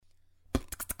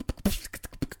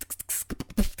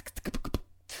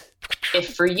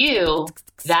if for you,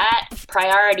 that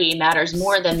priority matters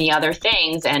more than the other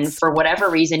things, and for whatever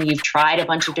reason you've tried a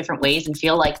bunch of different ways and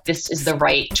feel like this is the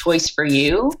right choice for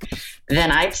you,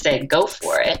 then I'd say go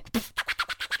for it.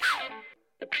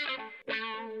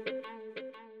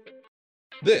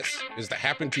 This is the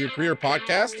Happen to Your Career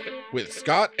podcast with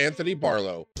Scott Anthony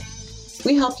Barlow.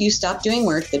 We help you stop doing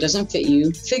work that doesn't fit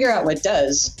you, figure out what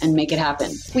does, and make it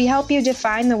happen. We help you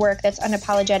define the work that's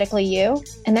unapologetically you,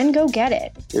 and then go get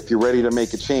it. If you're ready to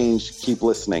make a change, keep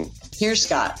listening. Here's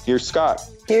Scott. Here's Scott.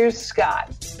 Here's Scott.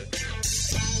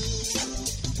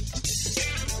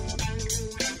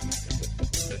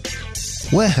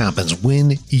 What happens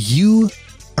when you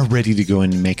are ready to go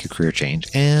and make a career change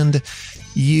and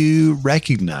you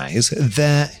recognize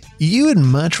that you would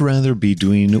much rather be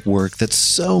doing work that's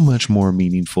so much more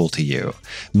meaningful to you?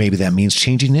 Maybe that means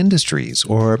changing industries,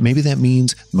 or maybe that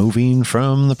means moving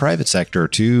from the private sector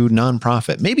to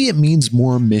nonprofit. Maybe it means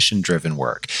more mission-driven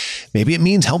work. Maybe it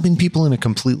means helping people in a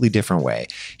completely different way.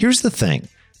 Here's the thing.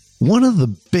 One of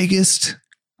the biggest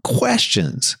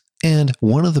questions and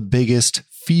one of the biggest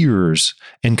fears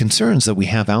and concerns that we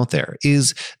have out there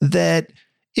is that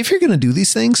if you're going to do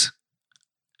these things,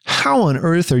 how on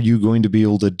earth are you going to be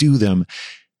able to do them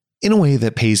in a way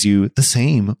that pays you the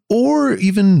same or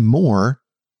even more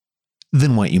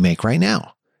than what you make right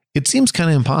now? It seems kind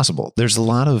of impossible. There's a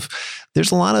lot of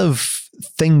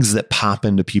things that pop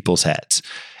into people's heads.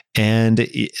 And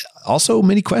also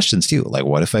many questions too. Like,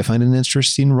 what if I find an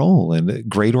interesting role in a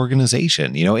great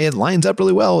organization? It lines up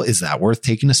really well. Is that worth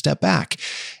taking a step back?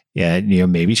 Yeah,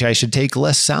 maybe I should take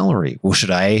less salary. Well, should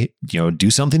I, do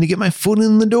something to get my foot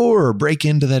in the door or break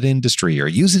into that industry or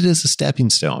use it as a stepping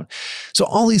stone? So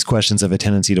all these questions have a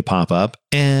tendency to pop up.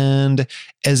 And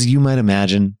as you might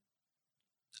imagine,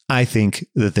 I think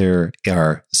that there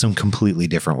are some completely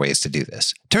different ways to do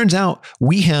this. Turns out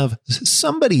we have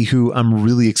somebody who I'm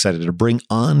really excited to bring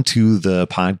onto the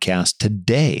podcast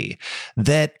today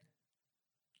that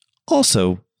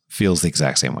also feels the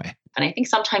exact same way. And I think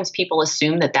sometimes people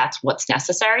assume that that's what's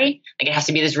necessary. Like it has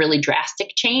to be this really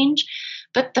drastic change.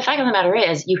 But the fact of the matter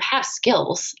is you have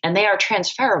skills and they are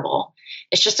transferable.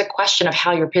 It's just a question of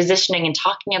how you're positioning and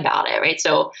talking about it, right?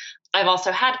 So I've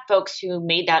also had folks who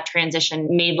made that transition,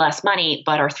 made less money,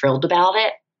 but are thrilled about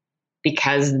it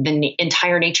because the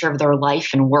entire nature of their life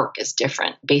and work is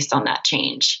different based on that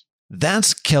change.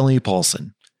 That's Kelly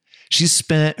Paulson. She's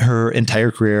spent her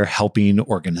entire career helping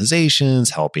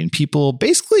organizations, helping people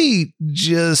basically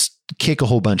just kick a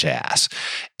whole bunch of ass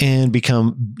and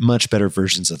become much better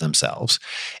versions of themselves.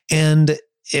 And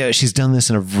she's done this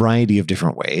in a variety of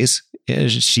different ways.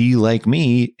 She, like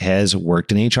me, has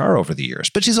worked in HR over the years,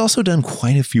 but she's also done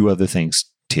quite a few other things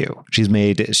too. She's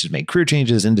made career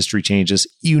changes, industry changes,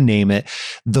 you name it.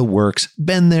 The works,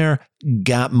 been there,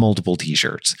 got multiple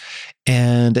t-shirts.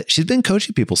 And she's been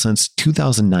coaching people since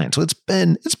 2009. So it's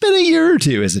been a year or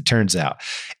two, as it turns out.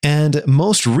 And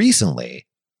most recently,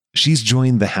 she's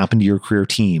joined the Happen to Your Career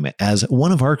team as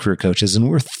one of our career coaches, and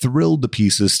we're thrilled to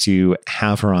pieces to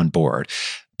have her on board.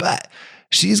 But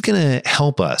she's going to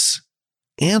help us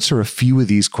answer a few of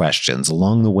these questions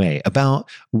along the way about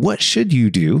what should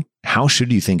you do, how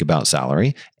should you think about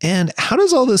salary, and how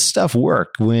does all this stuff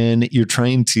work when you're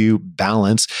trying to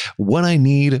balance what I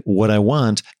need, what I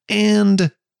want,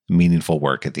 and meaningful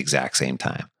work at the exact same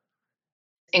time.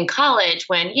 In college,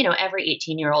 when, every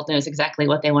 18-year-old knows exactly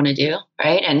what they want to do,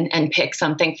 right? And pick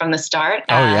something from the start.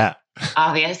 Oh, yeah.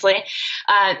 Obviously.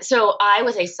 So I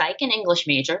was a psych and English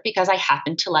major because I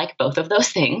happened to like both of those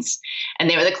things. And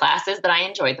they were the classes that I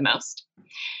enjoyed the most.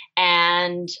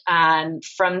 And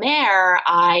from there,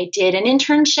 I did an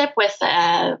internship with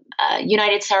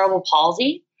United Cerebral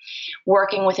Palsy,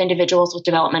 working with individuals with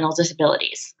developmental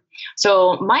disabilities.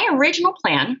 So my original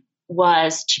plan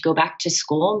was to go back to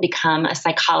school and become a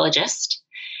psychologist.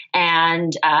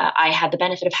 And I had the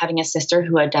benefit of having a sister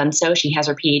who had done so. She has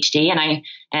her PhD, and I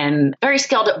am very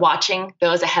skilled at watching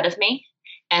those ahead of me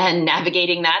and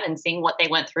navigating that and seeing what they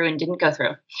went through and didn't go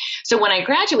through. So when I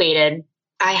graduated,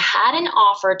 I had an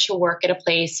offer to work at a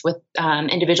place with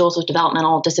individuals with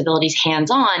developmental disabilities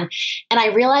hands-on, and I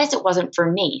realized it wasn't for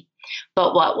me.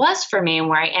 But what was for me and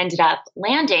where I ended up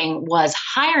landing was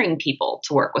hiring people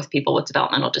to work with people with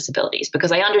developmental disabilities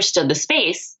because I understood the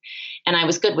space and I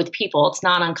was good with people. It's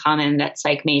not uncommon that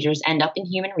psych majors end up in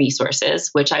human resources,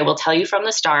 which I will tell you from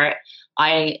the start,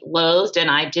 I loathed, and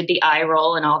I did the eye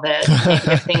roll and all the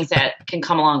negative things that can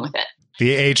come along with it.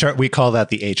 The HR, we call that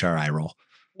the HR eye roll.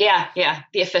 Yeah,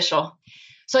 the official.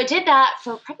 So I did that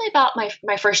for probably about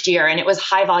my first year, and it was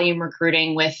high volume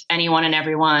recruiting with anyone and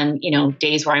everyone,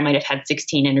 days where I might have had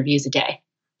 16 interviews a day.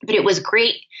 But it was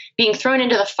great being thrown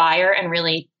into the fire and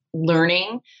really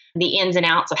learning the ins and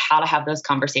outs of how to have those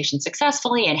conversations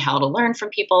successfully and how to learn from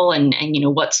people and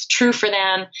what's true for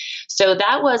them. So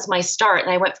that was my start. And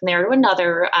I went from there to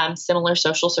another similar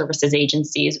social services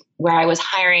agencies where I was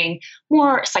hiring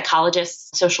more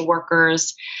psychologists, social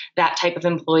workers, that type of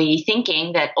employee,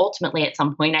 thinking that ultimately at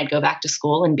some point I'd go back to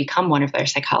school and become one of their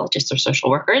psychologists or social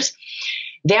workers.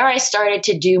 There I started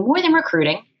to do more than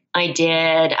recruiting. I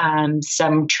did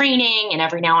some training, and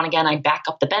every now and again I'd back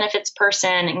up the benefits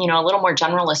person and, a little more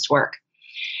generalist work.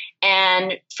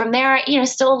 And from there,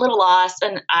 still a little lost,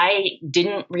 and I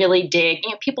didn't really dig.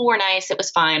 People were nice. It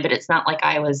was fine, but it's not like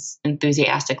I was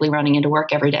enthusiastically running into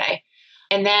work every day.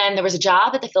 And then there was a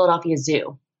job at the Philadelphia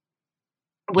Zoo,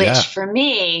 which for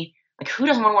me, like, who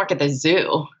doesn't want to work at the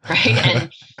zoo, right?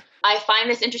 And I find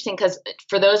this interesting because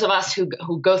for those of us who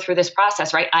go through this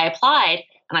process, right, I applied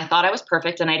and I thought I was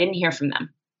perfect and I didn't hear from them.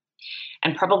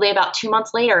 And probably about 2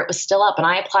 months later, it was still up and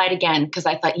I applied again because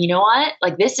I thought, you know what,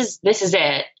 like this is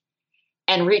it,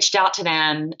 and reached out to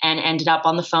them and ended up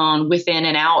on the phone within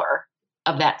an hour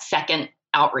of that second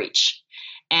outreach.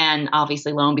 And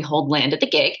obviously, lo and behold, landed the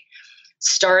gig,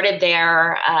 started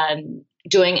there,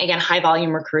 doing, again, high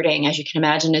volume recruiting. As you can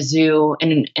imagine, a zoo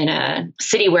in a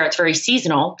city where it's very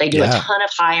seasonal, they do a ton of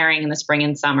hiring in the spring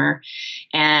and summer.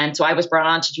 And so I was brought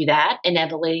on to do that,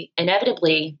 inevitably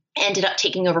ended up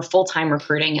taking over full-time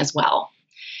recruiting as well.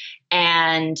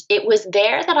 And it was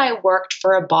there that I worked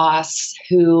for a boss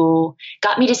who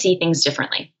got me to see things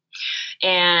differently.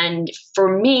 And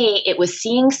for me, it was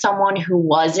seeing someone who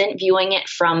wasn't viewing it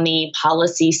from the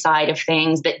policy side of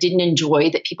things, that didn't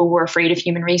enjoy that people were afraid of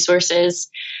human resources,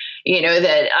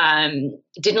 that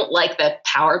didn't like the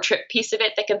power trip piece of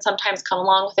it that can sometimes come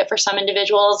along with it for some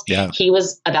individuals. Yeah. He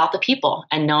was about the people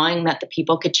and knowing that the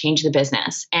people could change the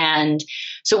business. And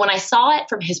so when I saw it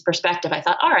from his perspective, I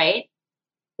thought, all right,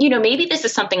 maybe this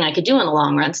is something I could do in the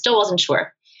long run. Still wasn't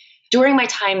sure. During my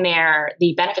time there,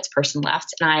 the benefits person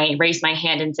left and I raised my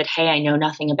hand and said, hey, I know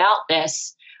nothing about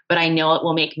this, but I know it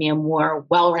will make me a more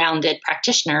well-rounded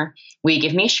practitioner. Will you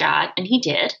give me a shot? And he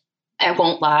did. I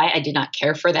won't lie. I did not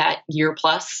care for that year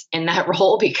plus in that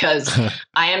role because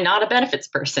I am not a benefits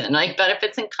person. Like,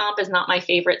 benefits and comp is not my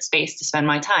favorite space to spend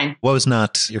my time. What was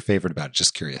not your favorite about it?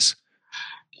 Just curious.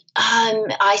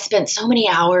 I spent so many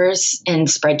hours in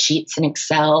spreadsheets and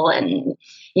Excel and,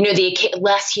 the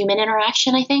less human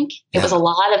interaction, I think. It was a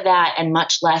lot of that and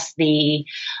much less the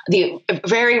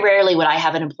very rarely would I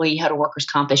have an employee who had a workers'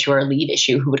 comp issue or a leave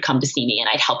issue who would come to see me and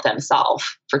I'd help them solve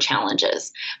for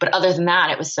challenges. But other than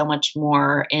that, it was so much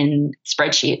more in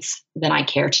spreadsheets than I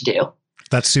care to do.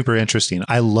 That's super interesting.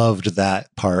 I loved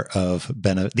that part of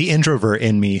the introvert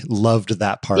in me loved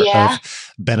that part of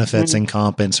benefits and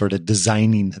comp and sort of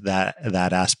designing that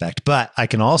aspect. But I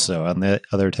can also, on the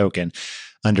other token,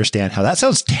 understand how that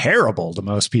sounds terrible to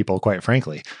most people, quite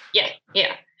frankly.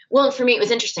 Yeah. Well, for me, it was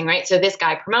interesting, right? So this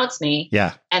guy promotes me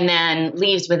and then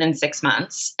leaves within 6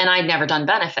 months, and I'd never done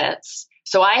benefits.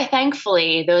 So I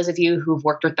thankfully, those of you who've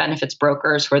worked with benefits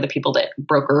brokers, who are the people that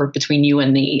broker between you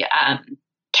and the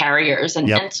carriers and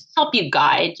help you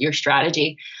guide your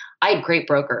strategy, I had great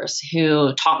brokers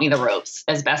who taught me the ropes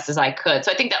as best as I could.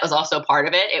 So I think that was also part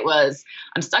of it. It was,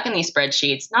 I'm stuck in these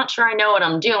spreadsheets, not sure I know what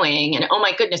I'm doing. And oh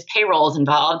my goodness, payroll is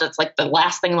involved. It's like the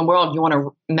last thing in the world you want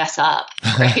to mess up,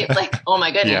 right? Like, oh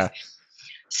my goodness.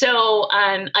 So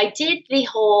I did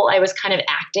I was kind of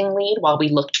acting lead while we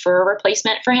looked for a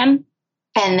replacement for him.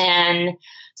 And then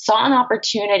saw an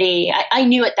opportunity. I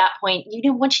knew at that point,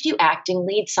 once you do acting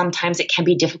lead, sometimes it can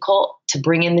be difficult to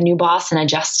bring in the new boss and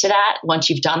adjust to that once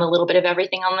you've done a little bit of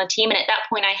everything on the team. And at that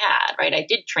point I had, right? I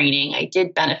did training, I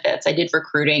did benefits, I did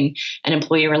recruiting and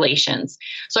employee relations.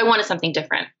 So I wanted something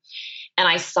different. And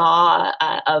I saw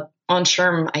on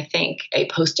SHRM, I think, a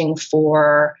posting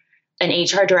for an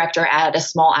HR director at a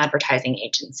small advertising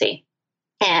agency.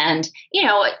 And, you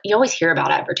always hear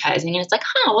about advertising and it's like,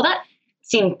 well, that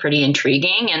seemed pretty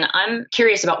intriguing. And I'm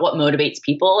curious about what motivates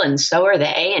people, and so are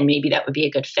they. And maybe that would be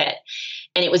a good fit.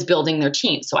 And it was building their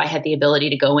team. So I had the ability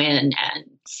to go in and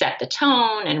set the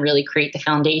tone and really create the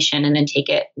foundation and then take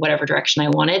it whatever direction I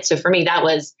wanted. So for me, that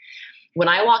was when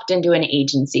I walked into an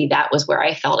agency, that was where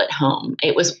I felt at home.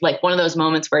 It was like one of those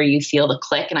moments where you feel the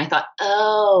click. And I thought,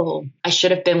 oh, I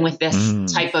should have been with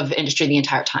this type of industry the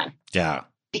entire time. Yeah.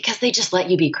 Because they just let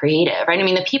you be creative, right? I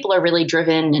mean, the people are really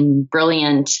driven and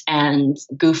brilliant and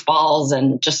goofballs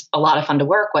and just a lot of fun to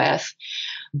work with.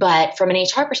 But from an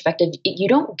HR perspective, you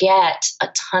don't get a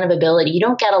ton of ability. You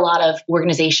don't get a lot of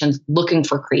organizations looking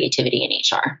for creativity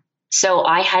in HR. So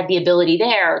I had the ability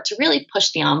there to really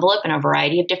push the envelope in a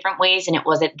variety of different ways. And it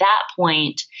was at that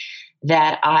point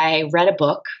that I read a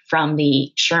book from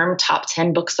the SHRM Top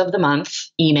 10 Books of the Month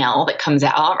email that comes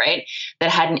out, right?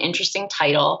 That had an interesting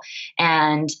title,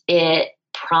 and it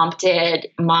prompted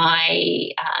my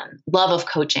love of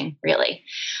coaching, really.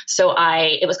 So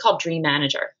it was called Dream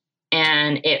Manager.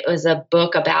 And it was a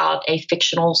book about a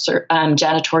fictional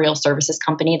janitorial services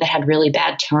company that had really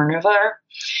bad turnover.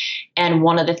 And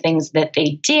one of the things that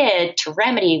they did to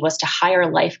remedy was to hire a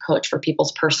life coach for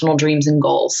people's personal dreams and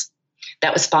goals.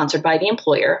 That was sponsored by the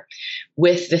employer,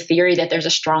 with the theory that there's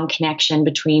a strong connection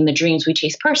between the dreams we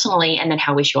chase personally and then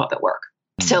how we show up at work.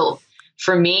 So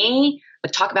for me,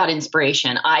 talk about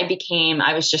inspiration. I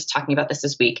was just talking about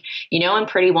this week, in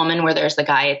Pretty Woman, where there's the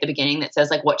guy at the beginning that says,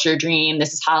 like, what's your dream?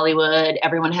 This is Hollywood.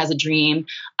 Everyone has a dream.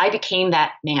 I became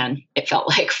that man, it felt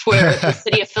like, for the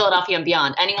city of Philadelphia and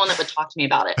beyond, anyone that would talk to me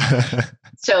about it.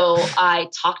 So I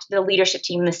talked the leadership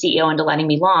team and the CEO into letting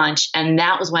me launch. And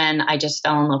that was when I just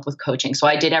fell in love with coaching. So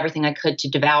I did everything I could to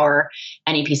devour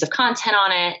any piece of content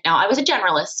on it. Now, I was a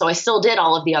generalist, so I still did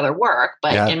all of the other work.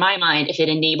 But in my mind, if it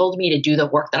enabled me to do the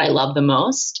work that I love the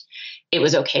most, it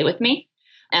was okay with me.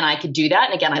 And I could do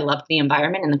that. And again, I loved the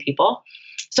environment and the people.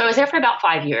 So I was there for about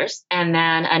 5 years. And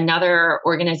then another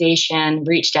organization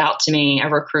reached out to me, a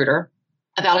recruiter,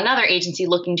 about another agency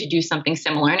looking to do something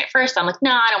similar. And at first I'm like,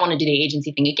 no, I don't want to do the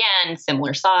agency thing again,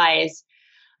 similar size.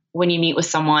 When you meet with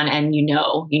someone and you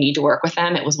need to work with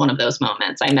them, it was one of those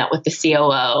moments. I met with the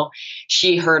COO.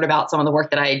 She heard about some of the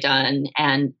work that I had done.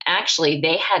 And actually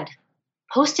they had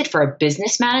posted for a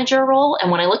business manager role.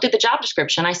 And when I looked at the job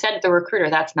description, I said to the recruiter,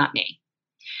 that's not me.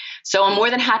 So I'm more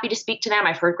than happy to speak to them.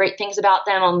 I've heard great things about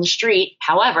them on the street.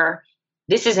 However,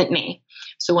 this isn't me.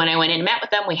 So when I went in and met with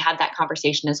them, we had that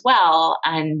conversation as well,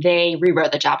 and they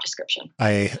rewrote the job description.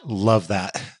 I love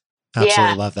that.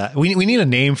 Absolutely love that. We need a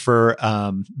name for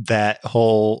that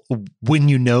whole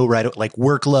right, like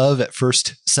work love at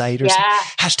first sight or something.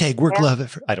 Hashtag work love at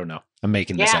first. I don't know. I'm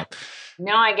making this up.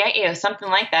 No, I get you. Something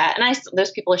like that. And those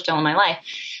people are still in my life.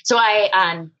 So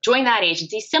I joined that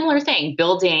agency, similar thing,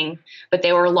 building, but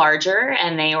they were larger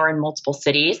and they were in multiple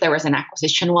cities. There was an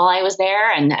acquisition while I was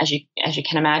there. And as you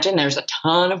can imagine, there's a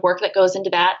ton of work that goes into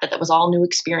that, but that was all new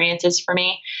experiences for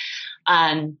me.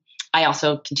 I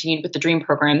also continued with the Dream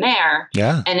program there.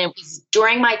 Yeah. And it was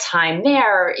during my time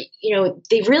there,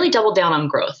 they really doubled down on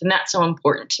growth, and that's so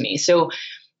important to me. So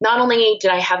not only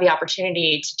did I have the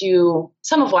opportunity to do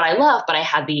some of what I love, but I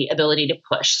had the ability to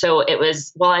push. So it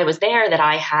was while I was there that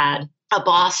I had a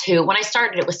boss who, when I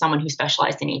started, it was someone who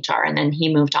specialized in HR, and then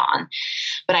he moved on.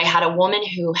 But I had a woman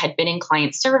who had been in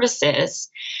client services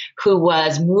who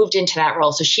was moved into that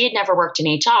role. So she had never worked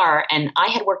in HR, and I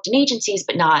had worked in agencies,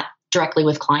 but not directly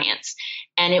with clients.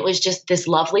 And it was just this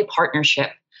lovely partnership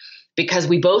because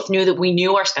we both knew that we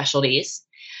knew our specialties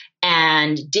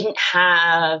and didn't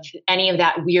have any of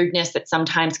that weirdness that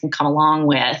sometimes can come along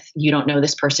with, you don't know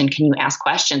this person, can you ask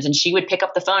questions? And she would pick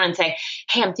up the phone and say,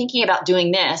 hey, I'm thinking about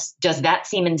doing this. Does that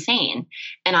seem insane?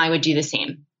 And I would do the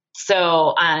same.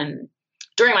 So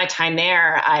during my time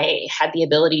there, I had the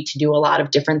ability to do a lot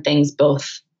of different things,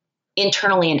 both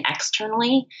internally and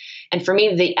externally. And for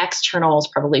me, the external is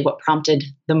probably what prompted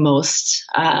the most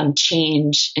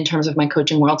change in terms of my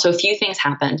coaching world. So a few things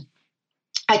happened.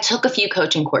 I took a few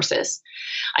coaching courses.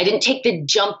 I didn't take the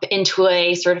jump into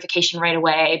a certification right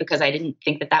away because I didn't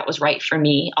think that was right for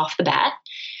me off the bat.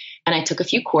 And I took a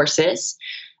few courses.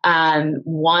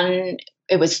 One,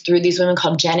 it was through these women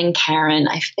called Jen and Karen.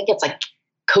 I think it's like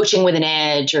Coaching with an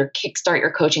Edge or Kickstart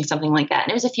Your Coaching, something like that.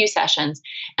 And it was a few sessions,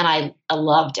 and I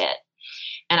loved it.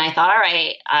 And I thought, all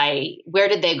right, where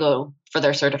did they go for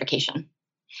their certification?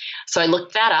 So I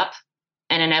looked that up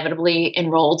and inevitably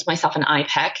enrolled myself in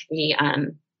IPEC,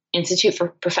 the Institute for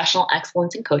Professional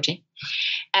Excellence in Coaching.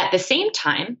 At the same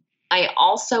time, I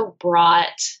also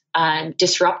brought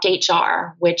Disrupt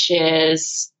HR, which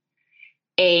is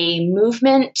a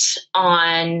movement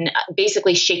on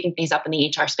basically shaking things up in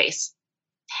the HR space.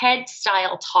 TED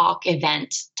style talk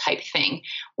event type thing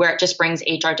where it just brings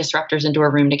HR disruptors into a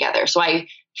room together. So I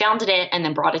founded it and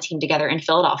then brought a team together in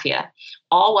Philadelphia,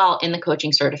 all while in the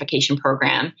coaching certification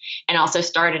program, and also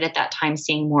started at that time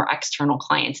seeing more external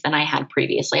clients than I had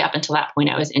previously. Up until that point,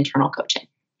 I was internal coaching.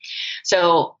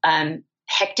 So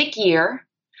hectic year.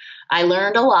 I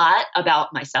learned a lot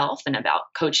about myself and about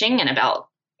coaching and about,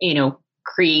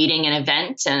 creating an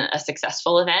event and a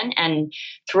successful event. And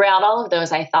throughout all of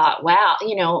those, I thought, wow,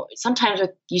 sometimes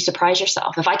you surprise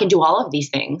yourself. If I can do all of these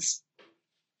things,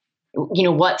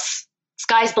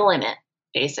 sky's the limit,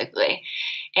 basically.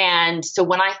 And so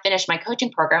when I finished my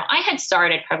coaching program, I had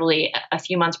started probably a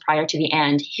few months prior to the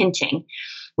end, hinting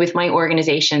with my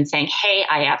organization saying, hey,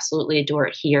 I absolutely adore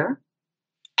it here.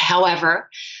 However,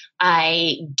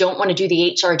 I don't want to do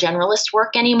the HR generalist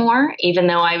work anymore, even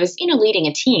though I was, leading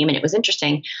a team and it was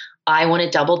interesting. I want to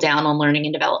double down on learning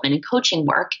and development and coaching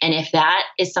work. And if that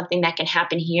is something that can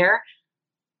happen here,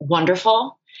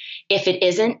 wonderful. If it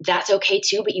isn't, that's okay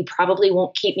too, but you probably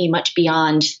won't keep me much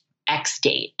beyond X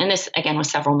date. And this, again, was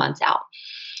several months out.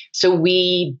 So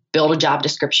we built a job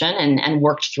description and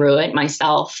worked through it.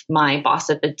 Myself, my boss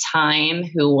at the time,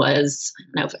 who was,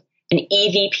 an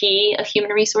EVP of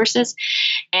human resources,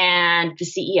 and the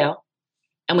CEO.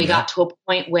 And we got to a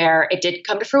point where it did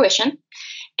come to fruition.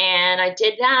 And I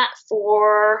did that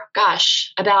for,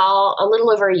 about a little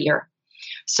over a year.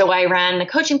 So I ran the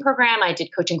coaching program. I did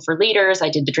coaching for leaders. I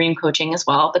did the dream coaching as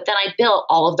well. But then I built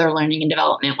all of their learning and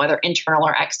development, whether internal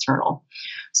or external.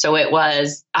 So it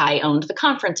was, I owned the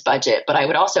conference budget, but I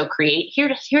would also create,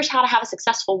 here's how to have a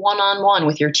successful one-on-one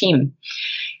with your team.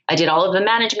 I did all of the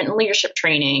management and leadership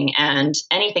training and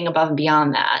anything above and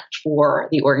beyond that for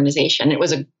the organization. It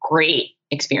was a great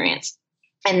experience.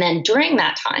 And then during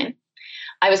that time,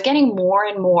 I was getting more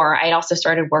and more. I also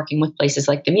started working with places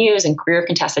like the Muse and Career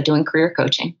Contessa doing career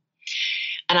coaching.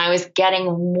 And I was getting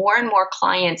more and more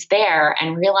clients there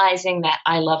and realizing that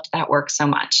I loved that work so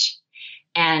much.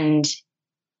 And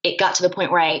it got to the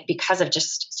point where because of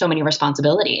just so many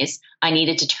responsibilities, I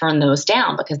needed to turn those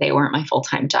down because they weren't my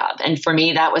full-time job. And for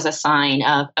me, that was a sign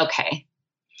of, okay,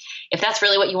 if that's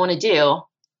really what you want to do,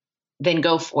 then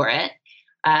go for it.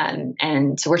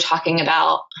 And so we're talking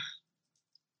about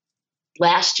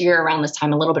last year around this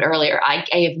time, a little bit earlier, I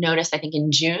have noticed, I think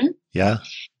in June. Yeah.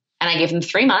 And I gave them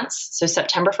 3 months. So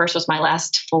September 1st was my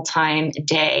last full-time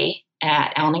day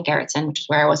at Allen & Gerritsen, which is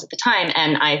where I was at the time.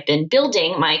 And I've been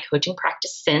building my coaching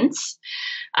practice since.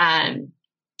 And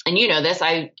you know this,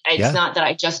 it's not that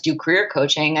I just do career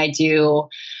coaching. I do,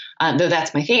 though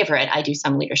that's my favorite, I do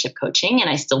some leadership coaching and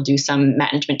I still do some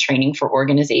management training for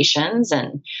organizations.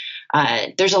 And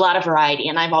there's a lot of variety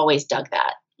and I've always dug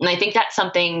that. And I think that's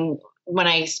something when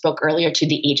I spoke earlier to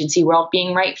the agency world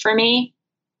being right for me,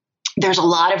 there's a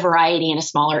lot of variety in a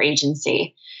smaller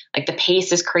agency. Like the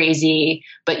pace is crazy,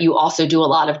 but you also do a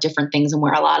lot of different things and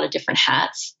wear a lot of different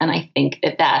hats. And I think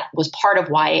that was part of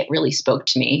why it really spoke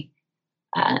to me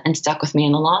and stuck with me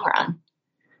in the long run.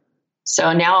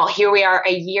 So now here we are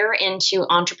a year into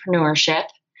entrepreneurship.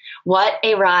 What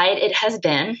a ride it has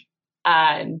been.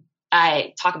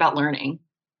 I talk about learning,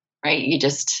 right?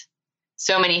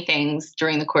 So many things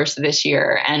during the course of this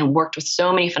year and worked with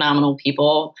so many phenomenal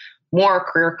people, more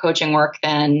career coaching work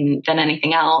than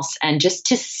anything else. And just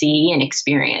to see and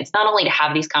experience, not only to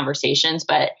have these conversations,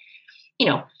 but,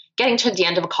 getting to the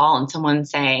end of a call and someone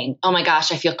saying, oh my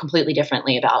gosh, I feel completely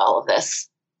differently about all of this.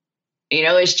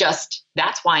 It's just,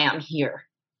 that's why I'm here.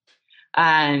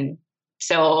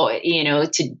 So,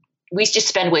 we just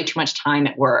spend way too much time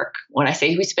at work. When I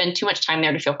say we spend too much time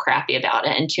there to feel crappy about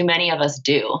it, and too many of us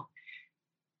do.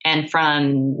 And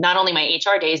from not only my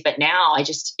HR days, but now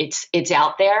it's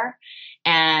out there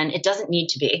and it doesn't need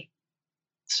to be.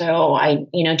 So I,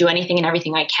 do anything and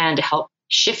everything I can to help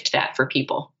shift that for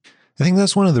people. I think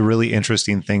that's one of the really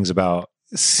interesting things about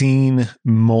seeing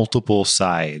multiple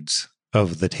sides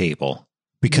of the table,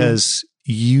 because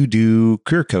you do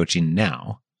career coaching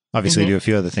now. Obviously, you do a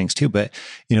few other things too, but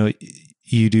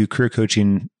you do career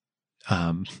coaching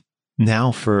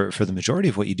now for the majority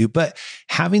of what you do. But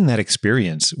having that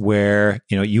experience where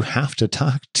you have to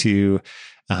talk to,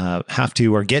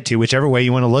 or get to, whichever way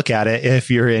you want to look at it,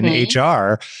 if you're in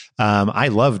HR, I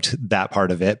loved that part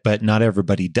of it, but not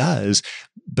everybody does.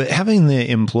 But having the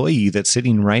employee that's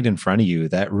sitting right in front of you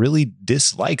that really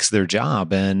dislikes their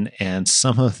job and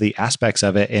some of the aspects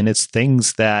of it, and it's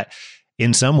things that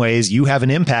in some ways you have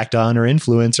an impact on or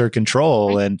influence or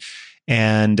control, and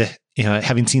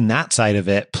having seen that side of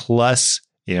it, plus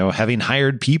having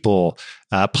hired people,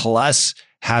 plus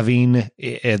having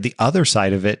the other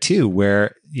side of it too,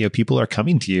 where people are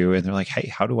coming to you and they're like, hey,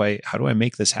 how do I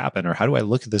make this happen? Or how do I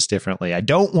look at this differently? I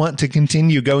don't want to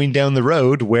continue going down the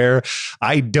road where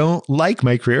I don't like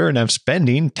my career and I'm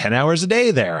spending 10 hours a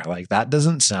day there. Like, that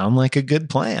doesn't sound like a good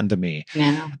plan to me.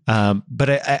 Yeah.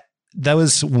 But that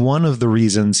was one of the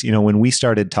reasons, when we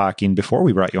started talking before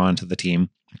we brought you onto the team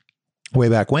way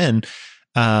back when,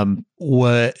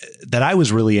 that I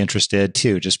was really interested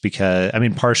too, just because,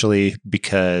 partially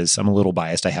because I'm a little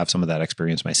biased. I have some of that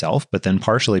experience myself, but then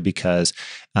partially because,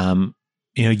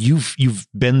 you've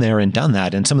been there and done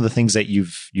that. And some of the things that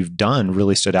you've done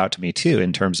really stood out to me too,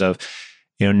 in terms of,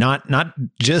 not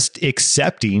just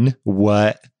accepting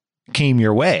what came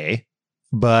your way,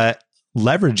 but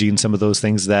leveraging some of those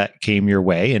things that came your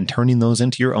way and turning those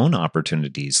into your own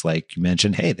opportunities. Like you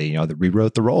mentioned, hey, they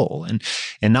rewrote the role, and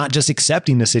not just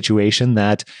accepting the situation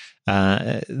that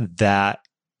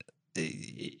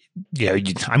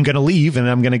I'm going to leave and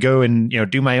I'm going to go and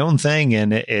do my own thing,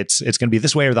 and it's going to be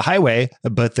this way or the highway.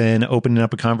 But then opening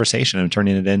up a conversation and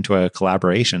turning it into a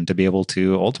collaboration to be able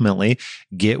to ultimately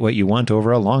get what you want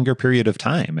over a longer period of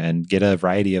time and get a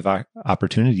variety of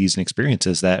opportunities and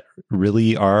experiences that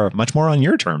really are much more on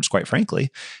your terms, quite frankly.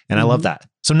 And I love that.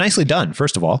 So nicely done,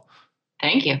 first of all.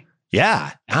 Thank you.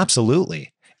 Yeah,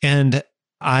 absolutely. And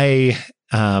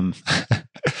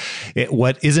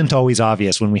what isn't always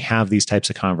obvious when we have these types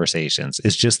of conversations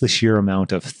is just the sheer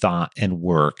amount of thought and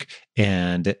work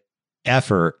and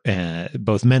effort,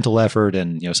 both mental effort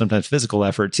and sometimes physical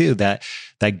effort too, that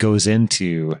goes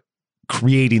into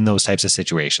creating those types of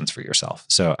situations for yourself.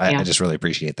 So I just really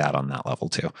appreciate that on that level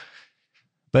too.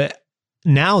 But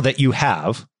now that you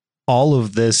have all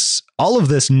of this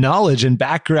knowledge and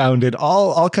background and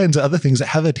all kinds of other things that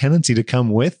have a tendency to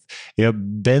come with,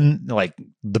 been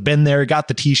there, got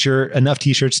the t-shirt, enough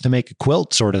t-shirts to make a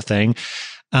quilt sort of thing.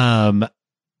 I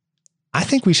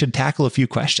think we should tackle a few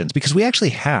questions, because we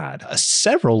actually had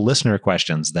several listener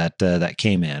questions that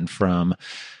came in from,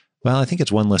 well, I think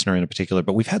it's one listener in particular,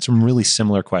 but we've had some really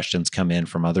similar questions come in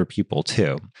from other people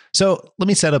too. So let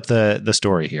me set up the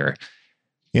story here.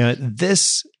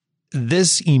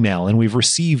 This email, and we've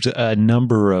received a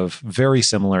number of very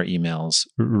similar emails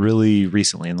really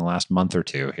recently in the last month or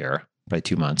two here, by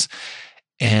 2 months.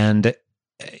 And,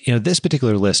 this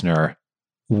particular listener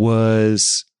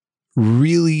was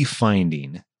really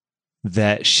finding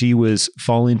that she was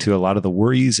falling to a lot of the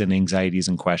worries and anxieties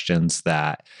and questions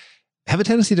that have a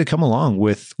tendency to come along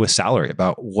with salary,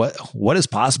 about what is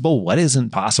possible, what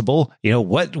isn't possible,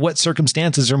 what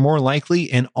circumstances are more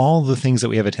likely, and all the things that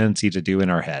we have a tendency to do in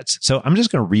our heads. So I'm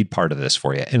just going to read part of this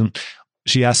for you. And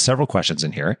she asked several questions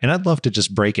in here, and I'd love to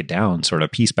just break it down sort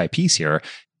of piece by piece here.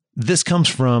 This comes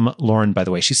from Lauren, by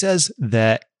the way. She says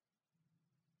that,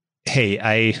 hey,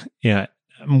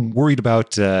 I'm worried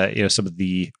about some of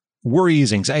the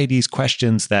worries, anxieties,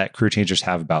 questions that career changers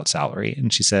have about salary.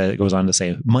 And she said, it goes on to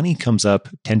say, money comes up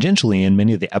tangentially in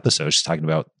many of the episodes. She's talking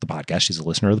about the podcast. She's a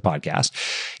listener of the podcast,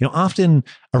 often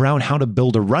around how to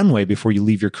build a runway before you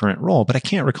leave your current role, but I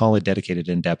can't recall a dedicated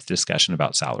in-depth discussion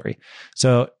about salary.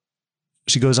 So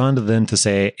she goes on to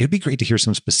say, it'd be great to hear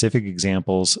some specific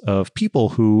examples of people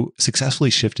who successfully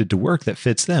shifted to work that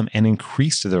fits them and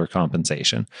increased their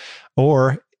compensation.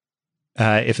 Or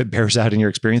if it bears out in your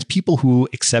experience, people who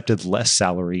accepted less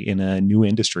salary in a new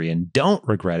industry and don't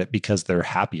regret it because they're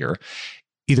happier,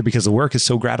 either because the work is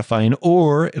so gratifying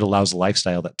or it allows a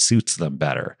lifestyle that suits them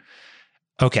better.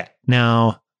 Okay,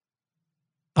 now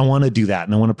I want to do that,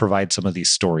 and I want to provide some of these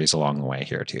stories along the way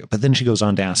here too. But then she goes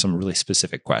on to ask some really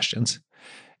specific questions.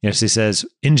 She says,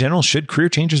 in general, should career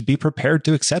changers be prepared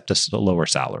to accept a lower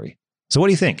salary? So what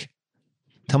do you think?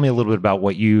 Tell me a little bit about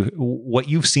what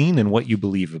you've seen and what you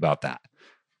believe about that.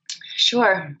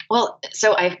 Sure. Well,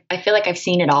 so I feel like I've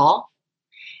seen it all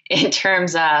in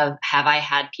terms of, have I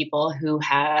had people who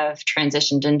have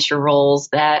transitioned into roles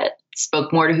that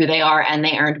spoke more to who they are and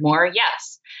they earned more?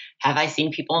 Yes. Have I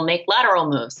seen people make lateral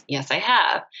moves? Yes, I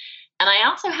have. And I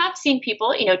also have seen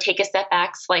people, take a step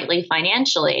back slightly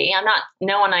financially.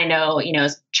 No one I know,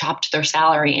 has chopped their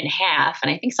salary in half.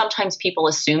 And I think sometimes people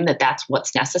assume that that's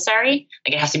what's necessary.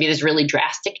 Like it has to be this really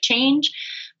drastic change.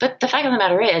 But the fact of the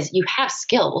matter is, you have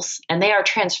skills and they are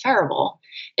transferable.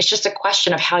 It's just a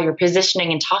question of how you're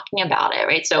positioning and talking about it,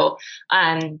 right? So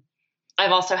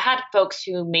I've also had folks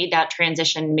who made that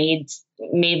transition, made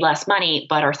less money,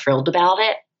 but are thrilled about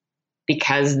it,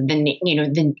 because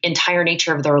the entire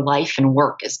nature of their life and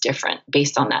work is different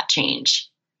based on that change.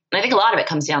 And I think a lot of it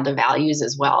comes down to values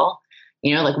as well.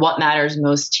 Like what matters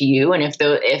most to you. And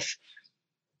if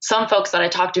some folks that I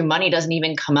talk to, money doesn't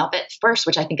even come up at first,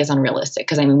 which I think is unrealistic,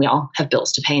 because we all have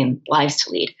bills to pay and lives to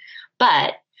lead.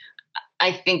 But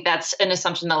I think that's an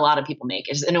assumption that a lot of people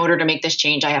make, is in order to make this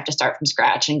change, I have to start from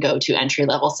scratch and go to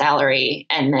entry-level salary.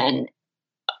 And then,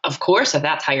 of course, if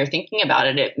that's how you're thinking about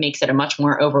it, it makes it a much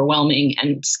more overwhelming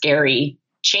and scary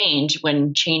change,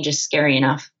 when change is scary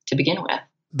enough to begin with.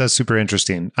 That's super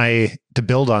interesting. To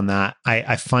build on that,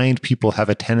 I find people have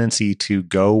a tendency to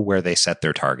go where they set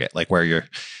their target, like where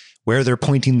they're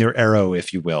pointing their arrow,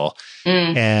 if you will.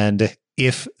 And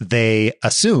if they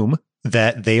assume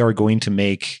that they are going to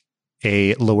make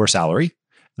a lower salary,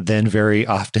 then very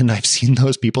often I've seen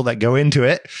those people that go into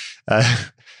it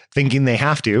thinking they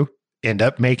have to, end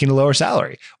up making a lower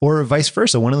salary, or vice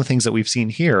versa. One of the things that we've seen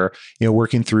here,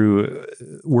 working through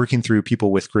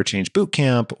people with Career Change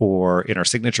Bootcamp, or in our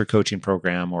signature coaching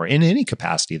program, or in any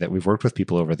capacity that we've worked with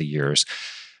people over the years,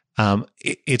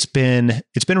 it's been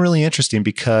really interesting,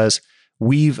 because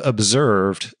we've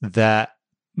observed that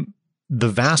the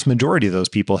vast majority of those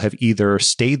people have either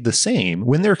stayed the same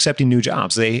when they're accepting new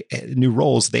jobs, new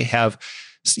roles. They have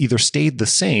either stayed the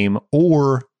same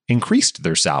or increased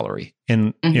their salary.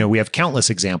 And, we have countless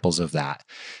examples of that.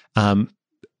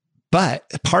 But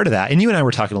part of that, and you and I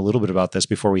were talking a little bit about this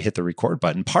before we hit the record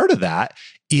button, part of that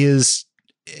is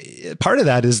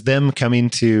them coming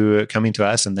to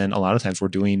us. And then a lot of times we're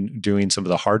doing some of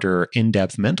the harder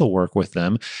in-depth mental work with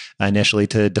them initially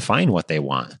to define what they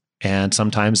want. And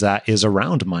sometimes that is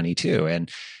around money too. And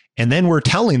then we're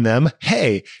telling them,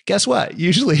 hey, guess what?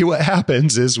 Usually what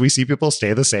happens is we see people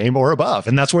stay the same or above,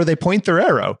 and that's where they point their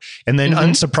arrow. And then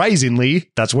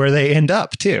unsurprisingly, that's where they end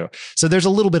up too. So there's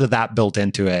a little bit of that built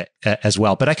into it as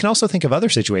well. But I can also think of other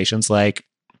situations like,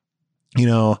 we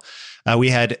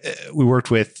worked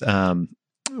with a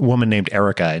woman named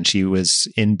Erica, and she was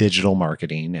in digital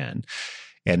marketing,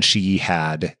 and she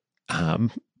had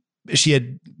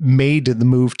made the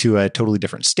move to a totally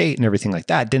different state and everything like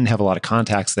that. Didn't have a lot of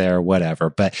contacts there,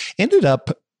 whatever, but ended up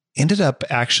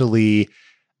actually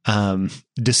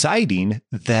deciding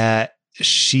that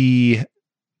she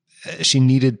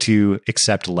needed to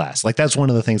accept less. Like, that's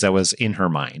one of the things that was in her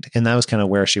mind. And that was kind of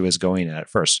where she was going at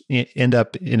first. Ended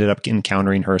up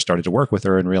encountering her, started to work with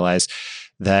her, and realized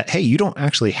that, hey, you don't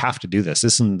actually have to do this.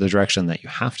 This isn't the direction that you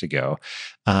have to go.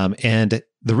 And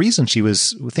the reason she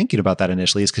was thinking about that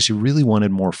initially is because she really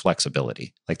wanted more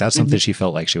flexibility. Like, that's something she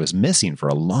felt like she was missing for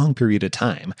a long period of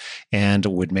time, and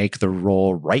would make the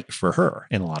role right for her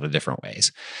in a lot of different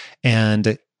ways.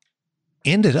 And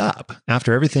ended up,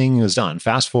 after everything was done,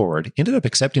 fast forward, ended up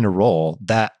accepting a role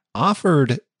that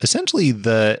offered essentially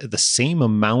the same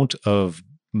amount of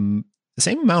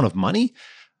money,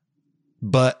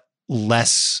 but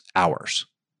less hours,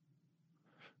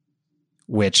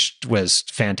 which was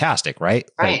fantastic, right?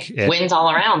 Right. Like wins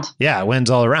all around. Yeah, wins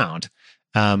all around.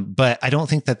 But I don't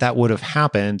think that would have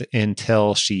happened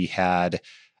until she had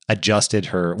adjusted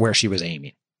where she was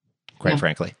aiming, quite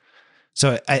frankly.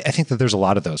 So I think that there's a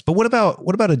lot of those. But what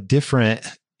about a different,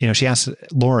 she asked,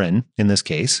 Lauren, in this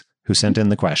case, who sent in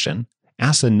the question,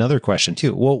 asked another question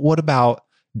too. Well, what about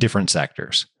different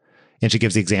sectors? And she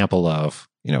gives the example of,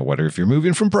 what if you're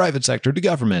moving from private sector to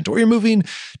government, or you're moving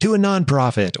to a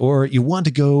nonprofit, or you want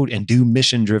to go and do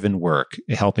mission-driven work,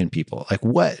 helping people. Like,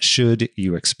 what should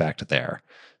you expect there?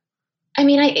 I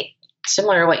mean,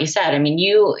 similar to what you said. I mean,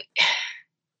 you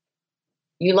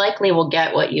likely will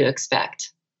get what you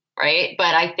expect, right?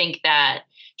 But I think that,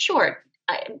 sure,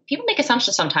 people make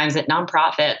assumptions sometimes that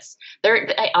nonprofits,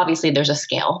 obviously there's a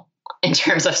scale in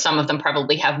terms of some of them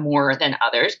probably have more than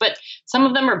others, but some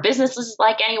of them are businesses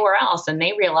like anywhere else. And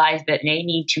they realize that they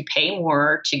need to pay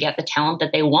more to get the talent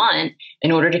that they want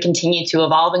in order to continue to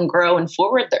evolve and grow and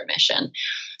forward their mission.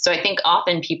 So I think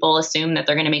often people assume that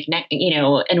they're going to make,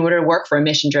 in order to work for a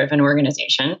mission-driven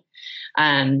organization,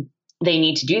 they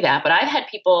need to do that. But I've had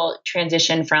people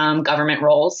transition from government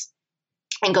roles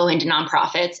and go into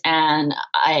nonprofits, and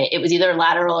it was either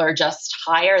lateral or just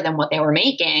higher than what they were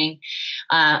making.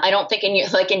 I don't think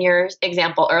in your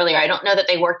example earlier, I don't know that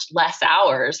they worked less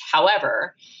hours.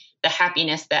 However, the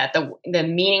happiness that the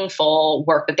meaningful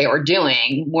work that they were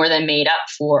doing more than made up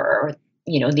for,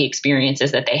 the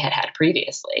experiences that they had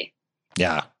previously.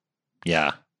 Yeah.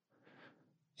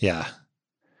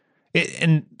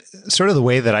 And sort of the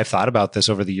way that I've thought about this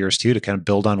over the years too, to kind of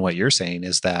build on what you're saying,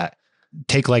 is that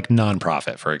take like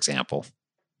nonprofit, for example.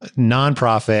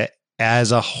 Nonprofit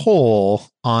as a whole,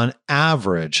 on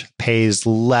average, pays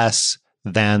less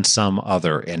than some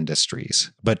other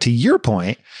industries. But to your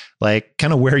point, like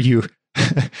kind of where you,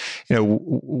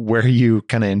 where you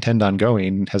kind of intend on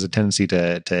going has a tendency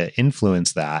to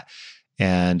influence that,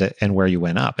 and where you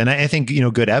went up. And I think,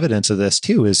 good evidence of this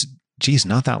too is,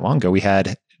 not that long ago, we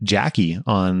had Jackie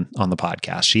on the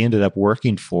podcast. She ended up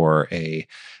working for a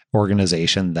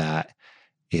organization that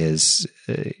is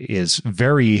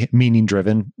very meaning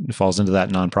driven, falls into that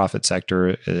nonprofit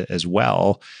sector as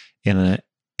well. And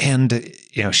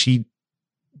she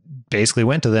basically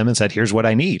went to them and said, here's what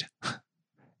I need.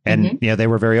 And, they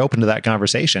were very open to that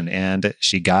conversation, and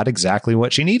she got exactly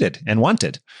what she needed and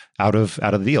wanted out of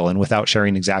the deal. And without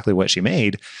sharing exactly what she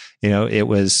made, it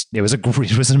was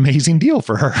an amazing deal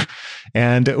for her,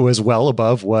 and it was well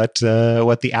above what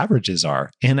the averages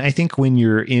are. And I think when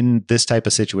you're in this type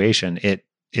of situation,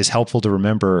 is helpful to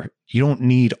remember, you don't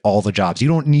need all the jobs. You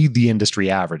don't need the industry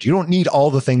average. You don't need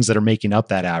all the things that are making up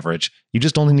that average. You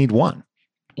just only need one.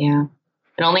 Yeah.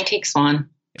 It only takes one.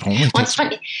 It only takes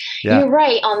one. Yeah. You're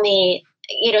right on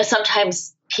the,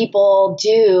 sometimes people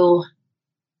do,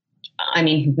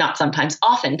 not sometimes,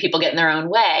 often people get in their own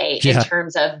way in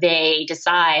terms of they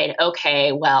decide,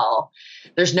 okay, well,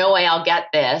 there's no way I'll get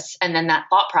this. And then that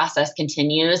thought process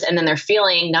continues, and then they're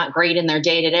feeling not great in their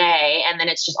day to day. And then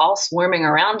it's just all swarming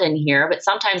around in here. But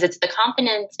sometimes it's the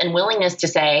confidence and willingness to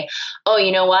say, oh,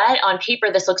 you know what? On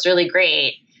paper, this looks really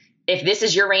great. If this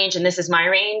is your range and this is my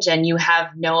range and you have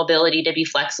no ability to be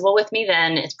flexible with me,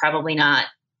 then it's probably not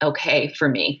okay for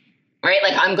me, right?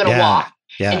 Like I'm going to walk.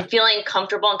 Yeah. And feeling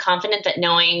comfortable and confident that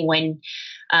knowing when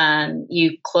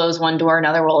you close one door,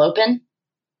 another will open.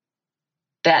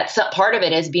 That's part of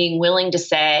it is being willing to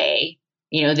say,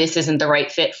 this isn't the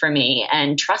right fit for me,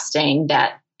 and trusting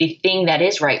that the thing that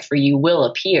is right for you will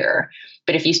appear.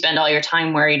 But if you spend all your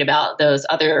time worried about those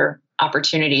other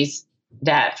opportunities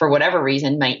that for whatever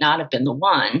reason might not have been the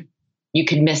one, you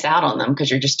could miss out on them because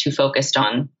you're just too focused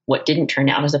on what didn't turn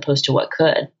out as opposed to what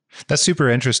could. That's super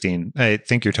interesting. I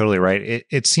think you're totally right.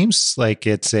 It seems like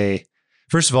it's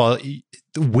first of all,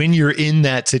 when you're in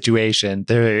that situation,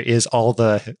 there is all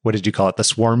the, what did you call it? The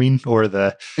swarming or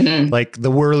the, like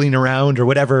the whirling around or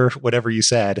whatever you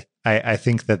said. I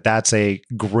think that's a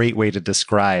great way to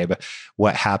describe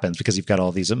what happens, because you've got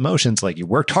all these emotions, like you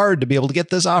worked hard to be able to get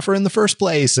this offer in the first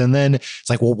place. And then it's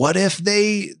like, well, what if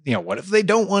they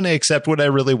don't want to accept what I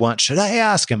really want? Should I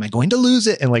ask? Am I going to lose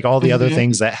it? And like all the other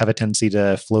things that have a tendency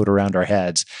to float around our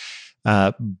heads.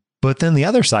 But then the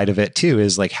other side of it too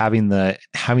is like having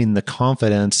the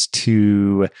confidence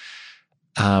to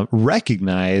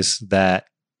recognize that,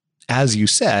 as you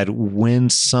said, when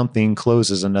something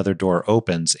closes, another door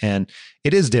opens. And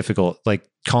it is difficult, like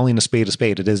calling a spade,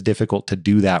 it is difficult to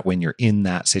do that when you're in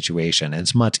that situation. And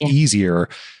it's much easier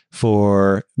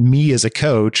for me as a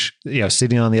coach,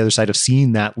 sitting on the other side of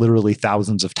seeing that literally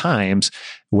thousands of times,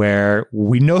 where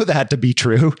we know that to be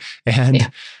true.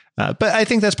 And, but I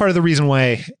think that's part of the reason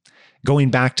why, going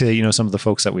back to, some of the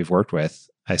folks that we've worked with,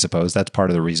 I suppose that's part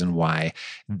of the reason why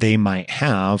they might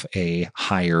have a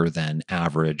higher than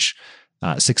average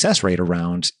success rate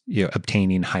around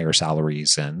obtaining higher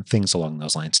salaries and things along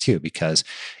those lines too. Because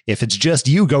if it's just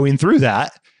you going through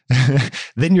that,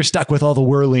 then you're stuck with all the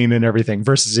whirling and everything,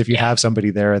 versus if you have somebody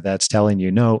there that's telling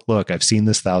you, no, look, I've seen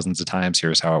this thousands of times.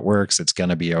 Here's how it works. It's going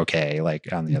to be okay.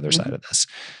 Like on the other side of this.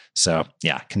 So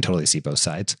can totally see both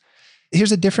sides.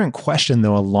 Here's a different question,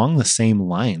 though, along the same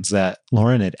lines that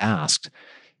Lauren had asked.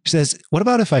 She says, what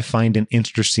about if I find an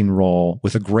interesting role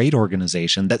with a great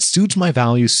organization that suits my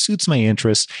values, suits my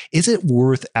interests? Is it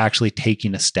worth actually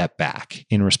taking a step back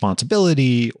in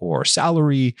responsibility or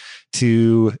salary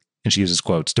to, and she uses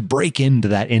quotes, to break into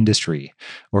that industry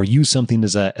or use something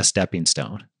as a stepping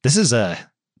stone? This is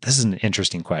an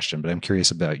interesting question, but I'm curious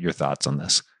about your thoughts on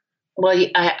this. Well,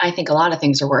 I think a lot of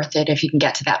things are worth it if you can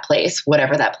get to that place,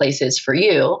 whatever that place is for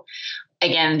you.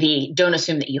 Again, don't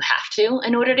assume that you have to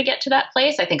in order to get to that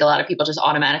place. I think a lot of people just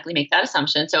automatically make that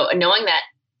assumption. So knowing that,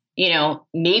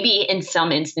 maybe in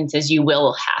some instances you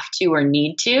will have to or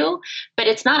need to, but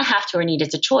it's not a have to or need,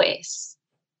 it's a choice,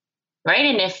 right?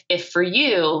 And if for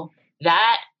you,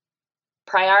 that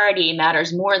priority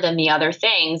matters more than the other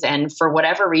things, and for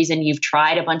whatever reason you've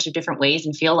tried a bunch of different ways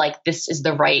and feel like this is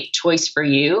the right choice for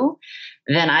you,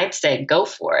 then I'd say go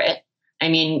for it. I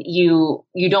mean, you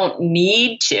don't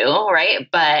need to, right?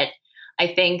 But I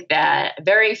think that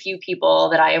very few people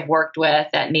that I have worked with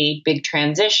that made big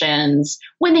transitions,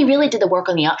 when they really did the work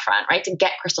on the upfront, right, to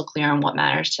get crystal clear on what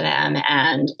matters to them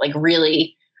and like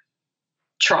really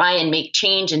try and make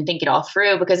change and think it all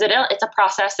through, because it's a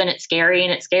process and it's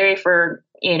scary for,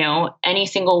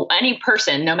 any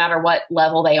person, no matter what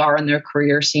level they are in their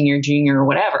career, senior, junior, or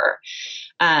whatever.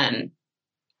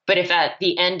 But if at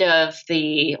the end of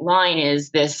the line is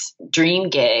this dream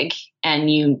gig and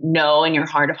in your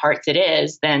heart of hearts it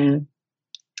is, then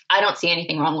I don't see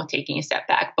anything wrong with taking a step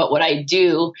back. But what I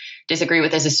do disagree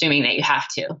with is assuming that you have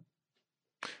to.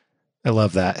 I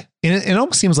love that. And it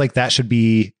almost seems like that should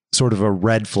be sort of a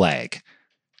red flag,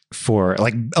 for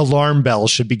like alarm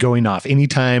bells should be going off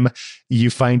anytime you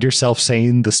find yourself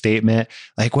saying the statement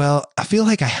like, well, I feel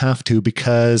like I have to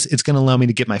because it's going to allow me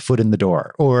to get my foot in the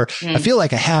door, or I feel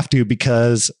like I have to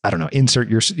because, I don't know, insert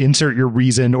your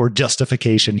reason or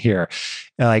justification here.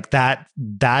 Like that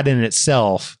in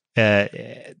itself.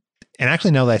 And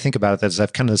actually, now that I think about it,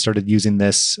 I've kind of started using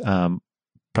this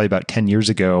probably about 10 years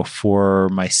ago for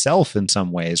myself in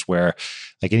some ways, where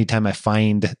like anytime I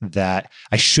find that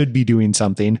I should be doing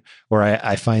something, or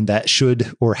I find that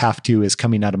should or have to is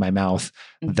coming out of my mouth,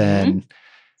 then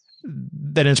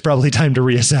it's probably time to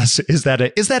reassess. Is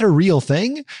that a real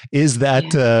thing? Is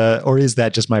that, or is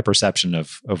that just my perception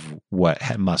of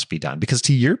what must be done? Because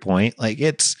to your point, like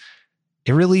it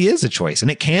really is a choice,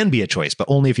 and it can be a choice, but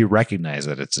only if you recognize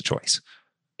that it's a choice.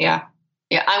 Yeah.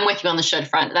 Yeah. I'm with you on the should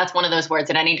front. That's one of those words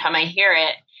that anytime I hear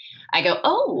it, I go,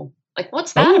 oh, like,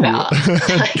 what's that about?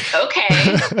 Like,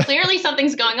 okay, clearly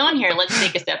something's going on here. Let's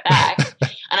take a step back.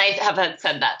 And I have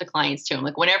said that to clients too. I'm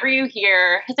like, whenever you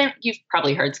hear, you've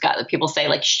probably heard, Scott, that people say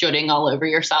like shoulding all over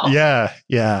yourself. Yeah.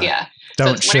 So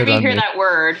whenever you hear that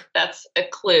word, that's a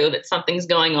clue that something's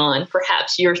going on.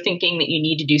 Perhaps you're thinking that you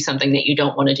need to do something that you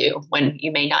don't want to do when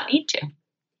you may not need to.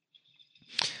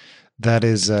 That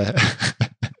is,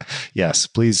 yes,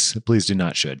 please do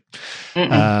not should.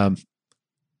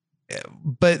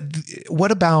 But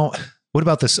what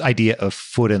about this idea of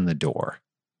foot in the door?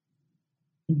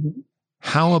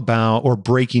 How about, or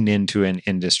breaking into an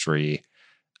industry,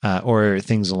 or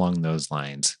things along those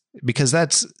lines? Because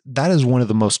that is one of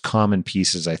the most common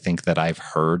pieces I think that I've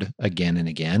heard again and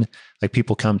again. Like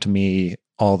people come to me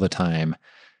all the time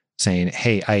saying,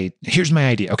 hey, here's my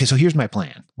idea. Okay, so here's my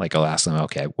plan. Like I'll ask them,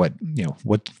 okay,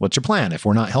 what's your plan if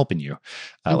we're not helping you?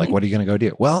 Like, what are you going to go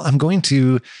do? Well, I'm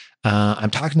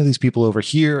talking to these people over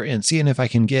here and seeing if I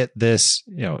can get this,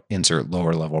 insert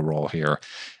lower level role here.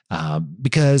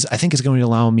 Because I think it's going to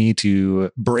allow me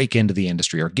to break into the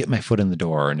industry or get my foot in the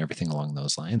door and everything along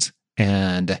those lines.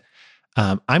 And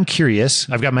I'm curious,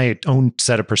 I've got my own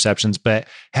set of perceptions, but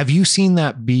have you seen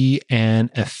that be an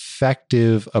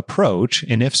effective approach?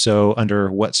 And if so, under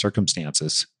what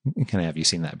circumstances have you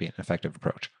seen that be an effective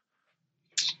approach?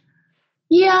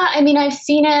 Yeah, I mean, I've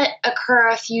seen it occur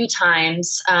a few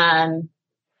times.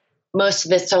 Most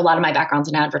of it, so a lot of my background's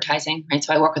in advertising, right?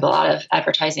 So I work with a lot of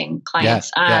advertising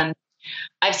clients.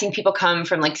 I've seen people come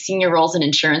from like senior roles in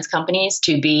insurance companies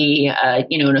to be,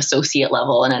 an associate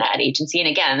level in an ad agency. And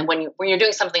again, when you're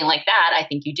doing something like that, I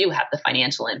think you do have the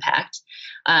financial impact,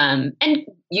 and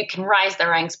you can rise the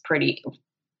ranks pretty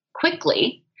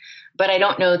quickly. But I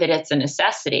don't know that it's a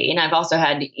necessity. And I've also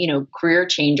had, career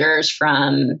changers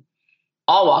from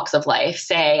all walks of life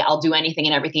say, I'll do anything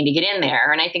and everything to get in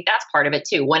there. And I think that's part of it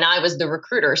too. When I was the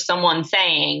recruiter, someone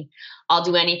saying, I'll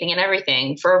do anything and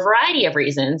everything for a variety of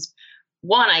reasons.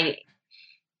 One,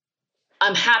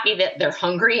 I'm happy that they're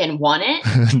hungry and want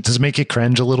it. Does it make you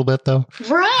cringe a little bit though?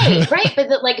 Right.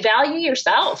 But value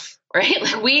yourself, right?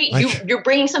 Like you're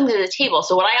bringing something to the table.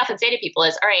 So what I often say to people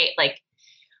is, all right,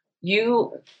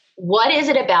 what is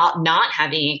it about not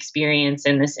having experience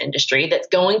in this industry that's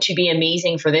going to be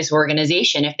amazing for this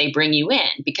organization if they bring you in?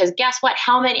 Because guess what?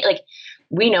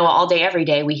 We know all day, every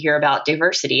day, we hear about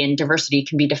diversity, and diversity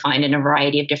can be defined in a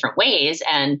variety of different ways.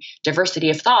 And diversity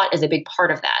of thought is a big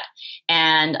part of that.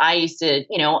 And I used to,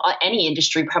 any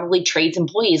industry probably trades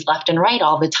employees left and right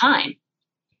all the time,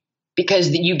 because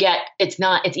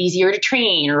it's easier to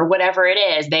train or whatever it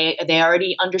is. They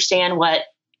already understand what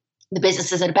the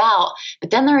business is about,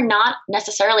 but then they're not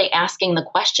necessarily asking the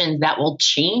questions that will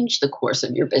change the course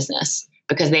of your business,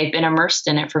 because they've been immersed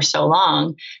in it for so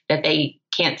long that they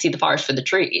can't see the forest for the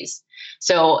trees.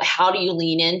 So how do you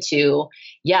lean into,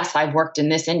 yes, I've worked in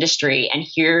this industry and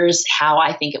here's how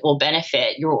I think it will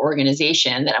benefit your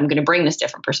organization, that I'm going to bring this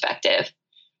different perspective.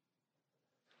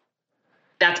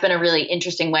 That's been a really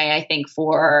interesting way, I think,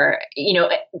 for,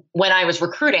 when I was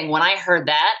recruiting, when I heard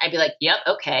that, I'd be like, yep,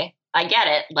 okay, I get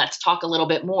it. Let's talk a little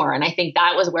bit more. And I think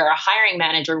that was where a hiring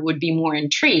manager would be more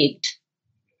intrigued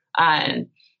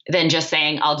than just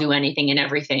saying, I'll do anything and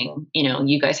everything.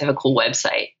 You guys have a cool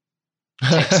website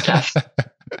type stuff.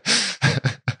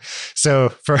 So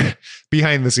for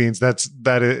behind the scenes,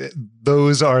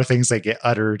 those are things that get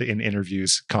uttered in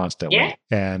interviews constantly. Yeah.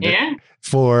 And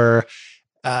for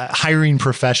hiring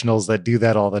professionals that do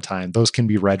that all the time, those can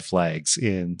be red flags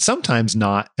in sometimes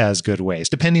not as good ways,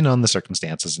 depending on the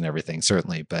circumstances and everything,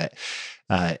 certainly. But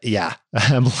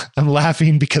I'm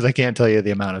laughing because I can't tell you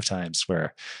the amount of times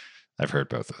where I've heard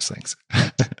both those things.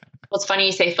 Well, it's funny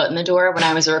you say foot in the door. When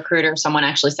I was a recruiter, someone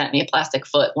actually sent me a plastic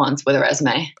foot once with a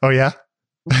resume. Oh, yeah?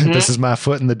 Mm-hmm. This is my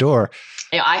foot in the door.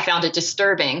 I found it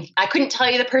disturbing. I couldn't tell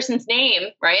you the person's name,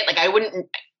 right? Like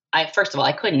first of all,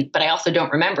 I couldn't, but I also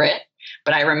don't remember it.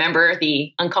 But I remember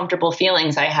the uncomfortable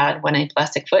feelings I had when a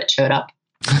plastic foot showed up.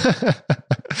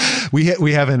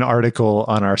 We have an article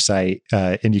on our site,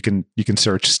 and you can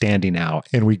search "standing out,"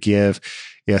 and we give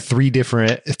three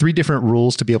different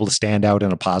rules to be able to stand out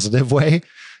in a positive way.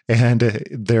 And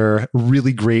they're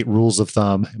really great rules of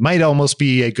thumb. It might almost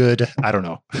be a good, I don't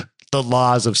know, the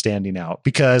laws of standing out,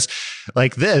 because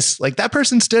like that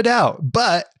person stood out,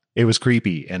 but it was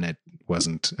creepy and it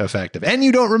wasn't effective. And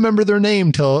you don't remember their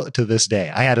name to this day.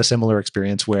 I had a similar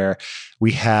experience where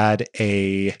we had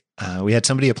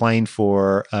somebody applying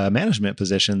for a management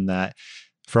position that,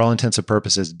 for all intents and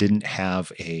purposes, didn't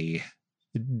have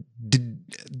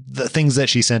the things that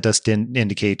she sent us didn't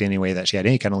indicate anyway that she had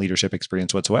any kind of leadership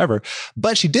experience whatsoever.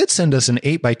 But she did send us an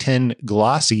 8x10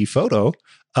 glossy photo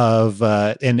of,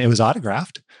 and it was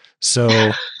autographed.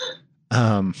 So,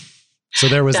 so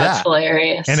there was That's that.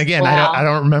 Hilarious. And again, wow. I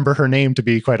don't remember her name, to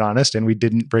be quite honest. And we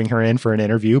didn't bring her in for an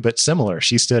interview, but similar.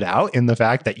 She stood out in the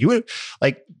fact that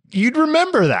you'd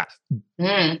remember that.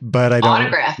 But I don't.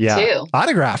 Autographed too.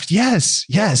 Autographed.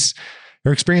 Yes.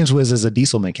 Her experience was as a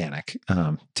diesel mechanic,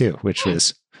 too, which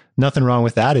was nothing wrong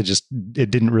with that.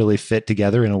 It didn't really fit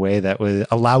together in a way that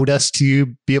allowed us to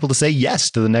be able to say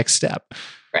yes to the next step.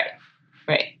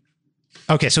 Right.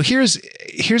 Okay. So here's,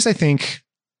 I think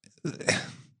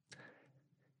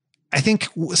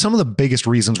some of the biggest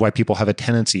reasons why people have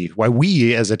why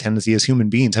we as human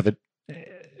beings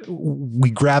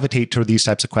we gravitate toward these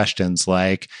types of questions,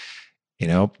 like,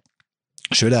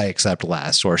 should I accept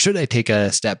less, or should I take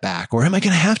a step back, or am I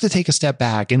going to have to take a step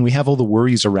back? And we have all the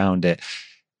worries around it.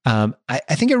 I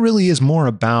think it really is more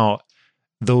about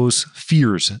those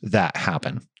fears that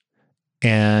happen.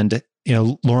 And,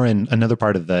 Lauren, another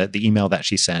part of the email that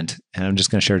she sent, and I'm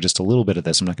just going to share just a little bit of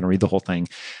this. I'm not going to read the whole thing,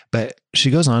 but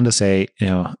she goes on to say,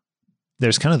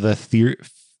 there's kind of the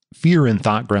fear and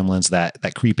thought gremlins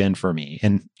that creep in for me.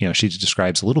 And, she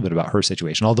describes a little bit about her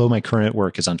situation. Although my current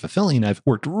work is unfulfilling, I've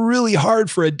worked really hard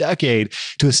for a decade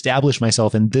to establish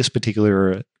myself in this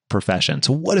particular profession.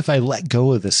 So what if I let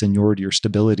go of the seniority or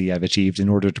stability I've achieved in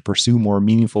order to pursue more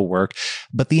meaningful work,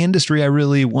 but the industry I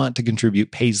really want to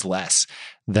contribute pays less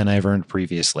than I've earned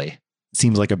previously?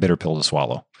 Seems like a bitter pill to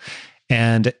swallow.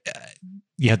 And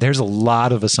there's a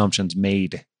lot of assumptions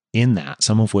made in that,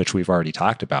 some of which we've already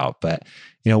talked about. But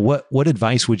what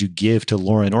advice would you give to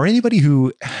Lauren, or anybody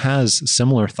who has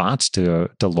similar thoughts to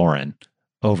Lauren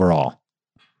overall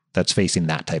that's facing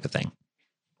that type of thing?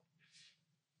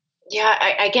 Yeah,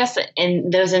 I guess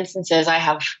in those instances, I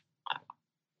have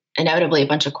inevitably a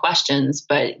bunch of questions,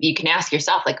 but you can ask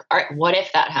yourself, like, all right, what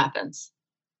if that happens?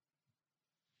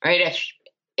 Right?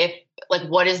 If like,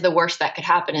 what is the worst that could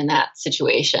happen in that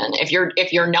situation? If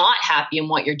you're not happy in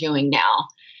what you're doing now,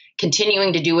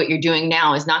 continuing to do what you're doing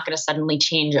now is not going to suddenly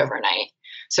change overnight.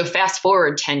 So fast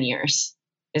forward 10 years.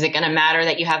 Is it going to matter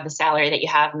that you have the salary that you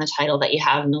have and the title that you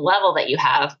have and the level that you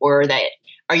have, or that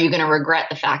are you going to regret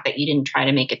the fact that you didn't try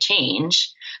to make a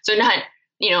change? So not,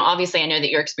 obviously I know that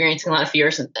you're experiencing a lot of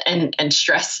fears and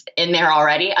stress in there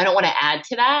already. I don't want to add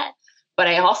to that, but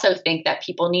I also think that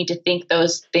people need to think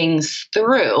those things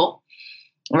through,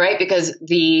 right? Because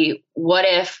the what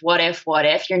if,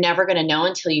 you're never going to know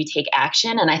until you take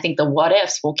action. And I think the what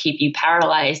ifs will keep you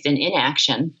paralyzed and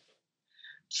inaction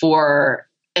for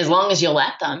as long as you'll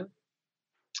let them.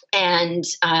 And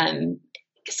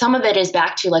some of it is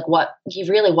back to like what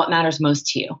matters most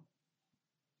to you.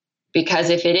 Because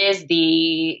if it is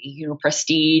the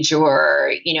prestige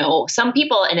or some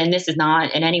people, and this is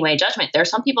not in any way judgment, there are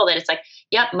some people that it's like,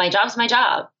 yep, my job's my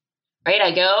job, right?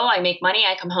 I go, I make money,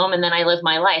 I come home, and then I live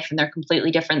my life, and they're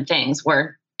completely different things.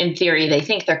 Where in theory they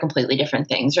think they're completely different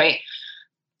things, right?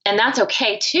 And that's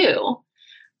okay too,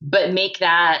 but make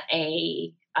that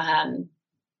an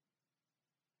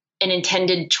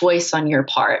intended choice on your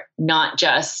part, not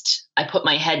just I put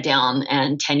my head down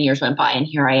and 10 years went by and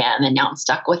here I am and now I'm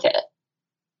stuck with it.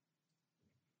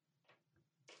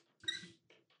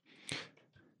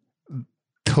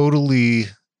 Totally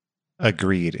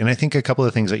agreed. And I think a couple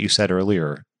of things that you said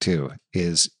earlier too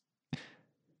is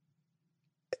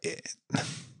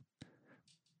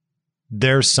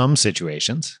there's some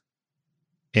situations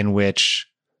in which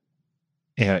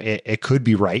it could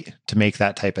be right to make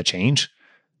that type of change.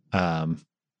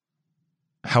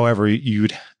 However,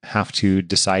 you'd have to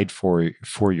decide for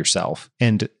yourself,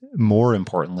 and more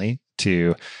importantly,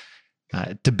 to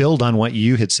build on what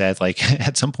you had said. Like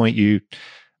at some point, you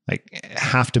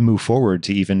have to move forward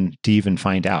to even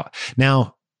find out.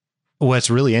 Now, what's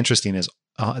really interesting is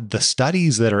the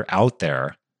studies that are out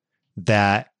there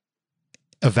that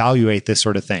evaluate this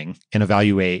sort of thing and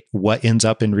evaluate what ends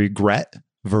up in regret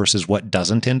versus what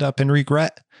doesn't end up in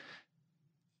regret.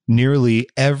 Nearly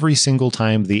every single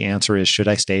time the answer is, should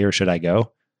I stay or should I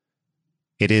go?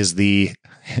 It is the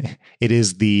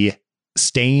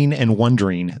staying and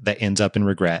wondering that ends up in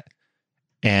regret.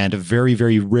 And very,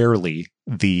 very rarely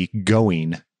the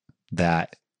going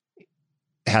that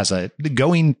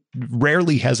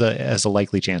rarely has a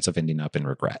likely chance of ending up in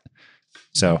regret.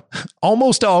 So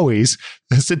almost always,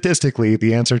 statistically,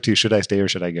 the answer to should I stay or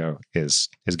should I go is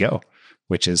go,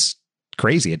 which is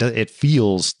crazy. That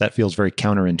feels very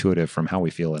counterintuitive from how we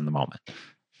feel in the moment.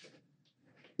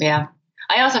 Yeah.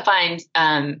 I also find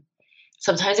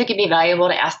sometimes it can be valuable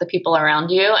to ask the people around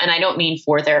you. And I don't mean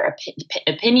for their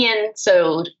opinion,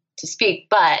 so to speak,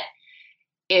 but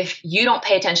if you don't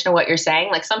pay attention to what you're saying,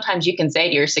 like sometimes you can say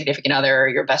to your significant other or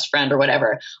your best friend or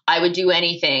whatever, I would do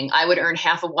anything. I would earn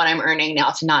half of what I'm earning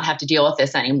now to not have to deal with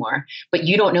this anymore. But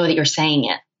you don't know that you're saying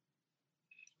it.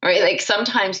 Right? Like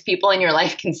sometimes people in your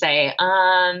life can say,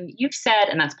 you've said,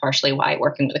 and that's partially why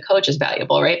working with a coach is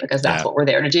valuable, right? Because that's what we're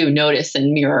there to do, notice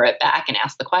and mirror it back and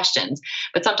ask the questions.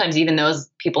 But sometimes even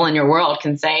those people in your world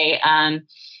can say,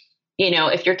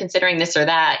 if you're considering this or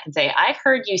that, can say, I've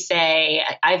heard you say,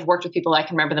 I've worked with people, I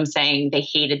can remember them saying they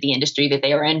hated the industry that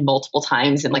they were in multiple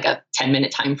times in like a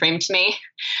 10-minute time frame to me.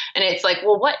 And it's like,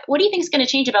 well, what do you think is going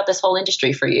to change about this whole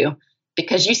industry for you?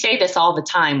 Because you say this all the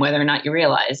time, whether or not you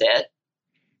realize it.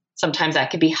 Sometimes that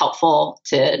could be helpful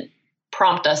to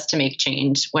prompt us to make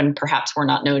change when perhaps we're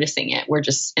not noticing it. We're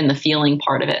just in the feeling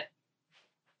part of it.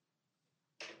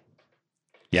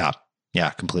 Yeah. Yeah,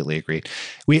 completely agreed.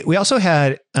 We also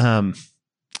had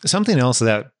something else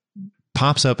that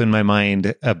pops up in my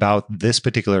mind about this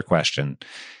particular question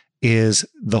is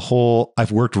the whole,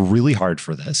 I've worked really hard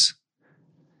for this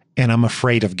and I'm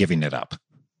afraid of giving it up.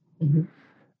 Mm-hmm.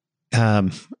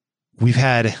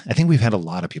 I think we've had a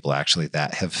lot of people actually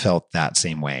that have felt that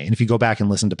same way. And if you go back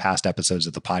and listen to past episodes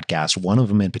of the podcast, one of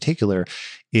them in particular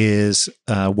is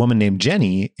a woman named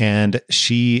Jenny. And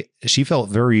she felt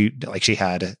very like she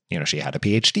had a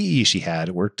PhD. She had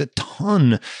worked a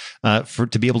ton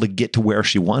to be able to get to where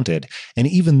she wanted. And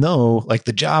even though like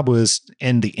the job was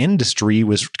and the industry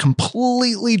was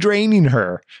completely draining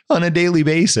her on a daily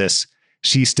basis,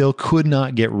 she still could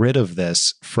not get rid of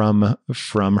this from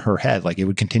her head. Like it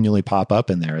would continually pop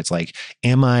up in there. It's like,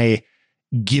 am I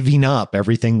giving up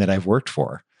everything that I've worked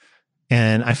for?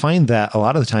 And I find that a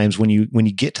lot of the times when you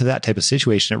get to that type of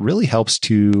situation, it really helps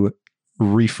to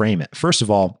reframe it. First of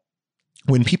all,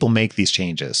 when people make these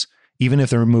changes, even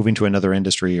if they're moving to another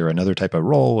industry or another type of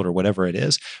role or whatever it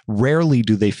is, rarely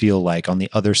do they feel like on the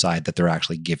other side that they're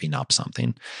actually giving up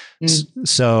something.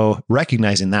 So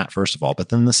recognizing that first of all, but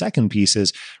then the second piece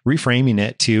is reframing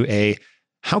it to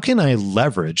how can I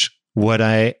leverage what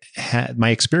I had,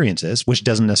 my experiences, which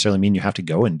doesn't necessarily mean you have to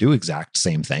go and do exact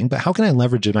same thing, but how can I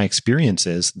leverage my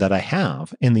experiences that I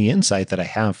have and the insight that I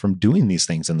have from doing these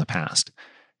things in the past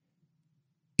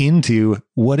into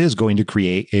what is going to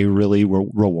create a really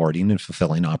rewarding and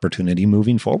fulfilling opportunity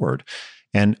moving forward.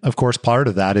 And of course, part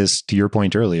of that is, to your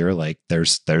point earlier, like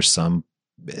there's some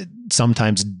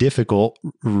sometimes difficult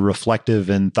reflective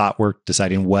and thought work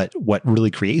deciding what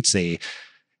really creates an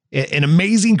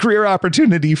amazing career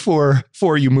opportunity for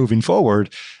you moving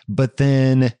forward. But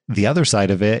then the other side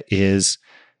of it is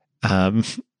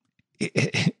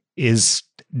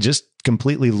just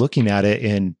completely looking at it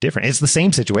in different, it's the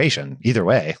same situation either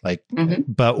way. Like,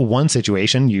 but one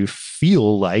situation you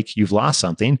feel like you've lost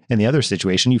something, and the other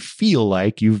situation you feel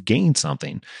like you've gained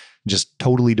something, just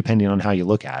totally depending on how you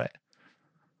look at it.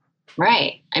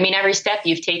 Right. I mean, every step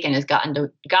you've taken has gotten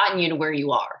you to where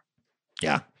you are.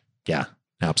 Yeah. Yeah,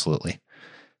 absolutely.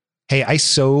 Hey, I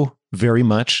so very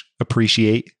much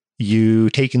appreciate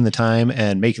you taking the time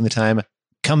and making the time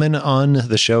coming on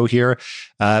the show here.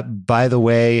 By the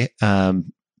way,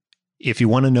 if you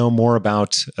want to know more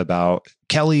about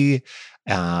Kelly,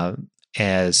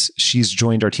 as she's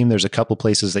joined our team, there's a couple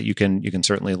places that you can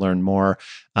certainly learn more.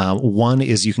 One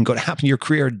is you can go to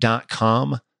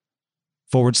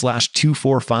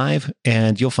happenyourcareer.com/245,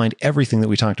 and you'll find everything that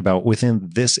we talked about within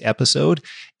this episode.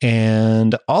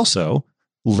 And also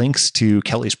links to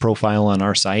Kelly's profile on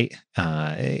our site,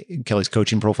 Kelly's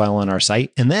coaching profile on our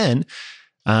site. And then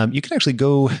you can actually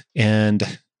go to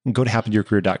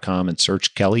happenyourcareer.com and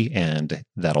search Kelly, and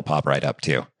that'll pop right up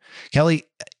too. Kelly,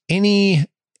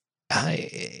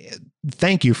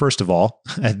 thank you, first of all.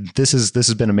 This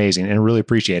has been amazing and I really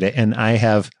appreciate it. And I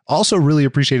have also really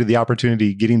appreciated the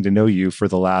opportunity getting to know you for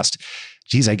the last,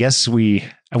 I guess we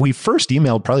first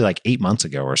emailed probably like 8 months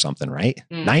ago or something, right?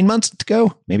 9 months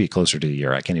ago, maybe closer to a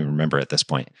year. I can't even remember at this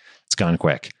point. It's gone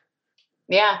quick.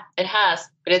 Yeah, it has,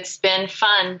 but it's been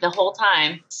fun the whole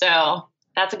time. So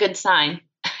that's a good sign.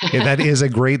 Yeah, that is a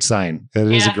great sign. That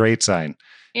is a great sign.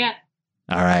 Yeah.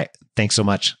 All right. Thanks so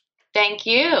much. Thank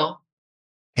you.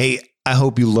 Hey, I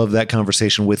hope you loved that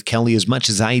conversation with Kelly as much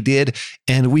as I did.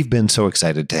 And we've been so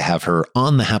excited to have her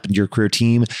on the Happen to Your Career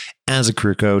team as a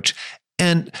career coach.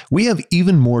 And we have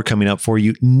even more coming up for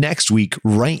you next week,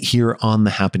 right here on the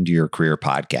Happen to Your Career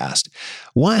podcast.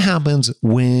 What happens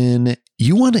when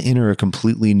you want to enter a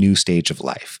completely new stage of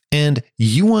life and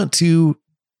you want to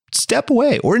step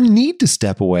away or need to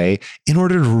step away in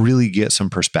order to really get some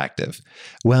perspective?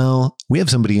 Well, we have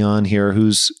somebody on here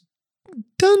who's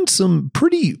done some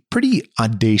pretty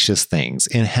audacious things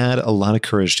and had a lot of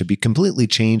courage to completely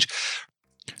change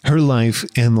her life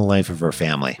and the life of her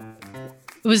family.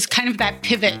 It was kind of that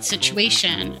pivot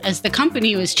situation. As the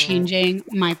company was changing,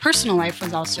 my personal life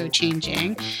was also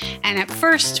changing. And at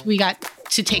first, we got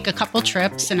to take a couple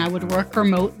trips and I would work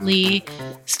remotely,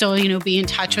 still, be in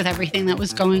touch with everything that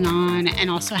was going on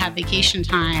and also have vacation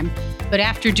time. But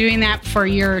after doing that for a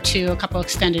year or two, a couple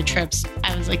extended trips,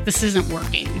 I was like, this isn't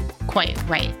working quite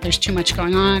right. There's too much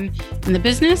going on in the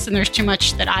business and there's too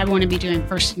much that I want to be doing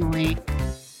personally.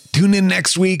 Tune in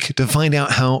next week to find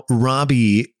out how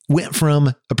Robbie went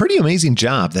from a pretty amazing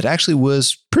job that actually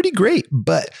was pretty great,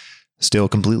 but still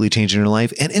completely changing her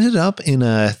life, and ended up in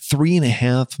a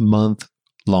 3.5 month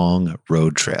long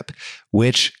road trip,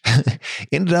 which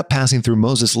ended up passing through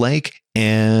Moses Lake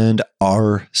and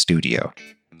our studio.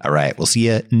 All right, we'll see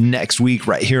you next week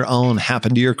right here on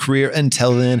Happen to Your Career.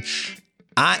 Until then,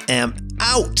 I am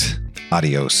out.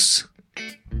 Adios.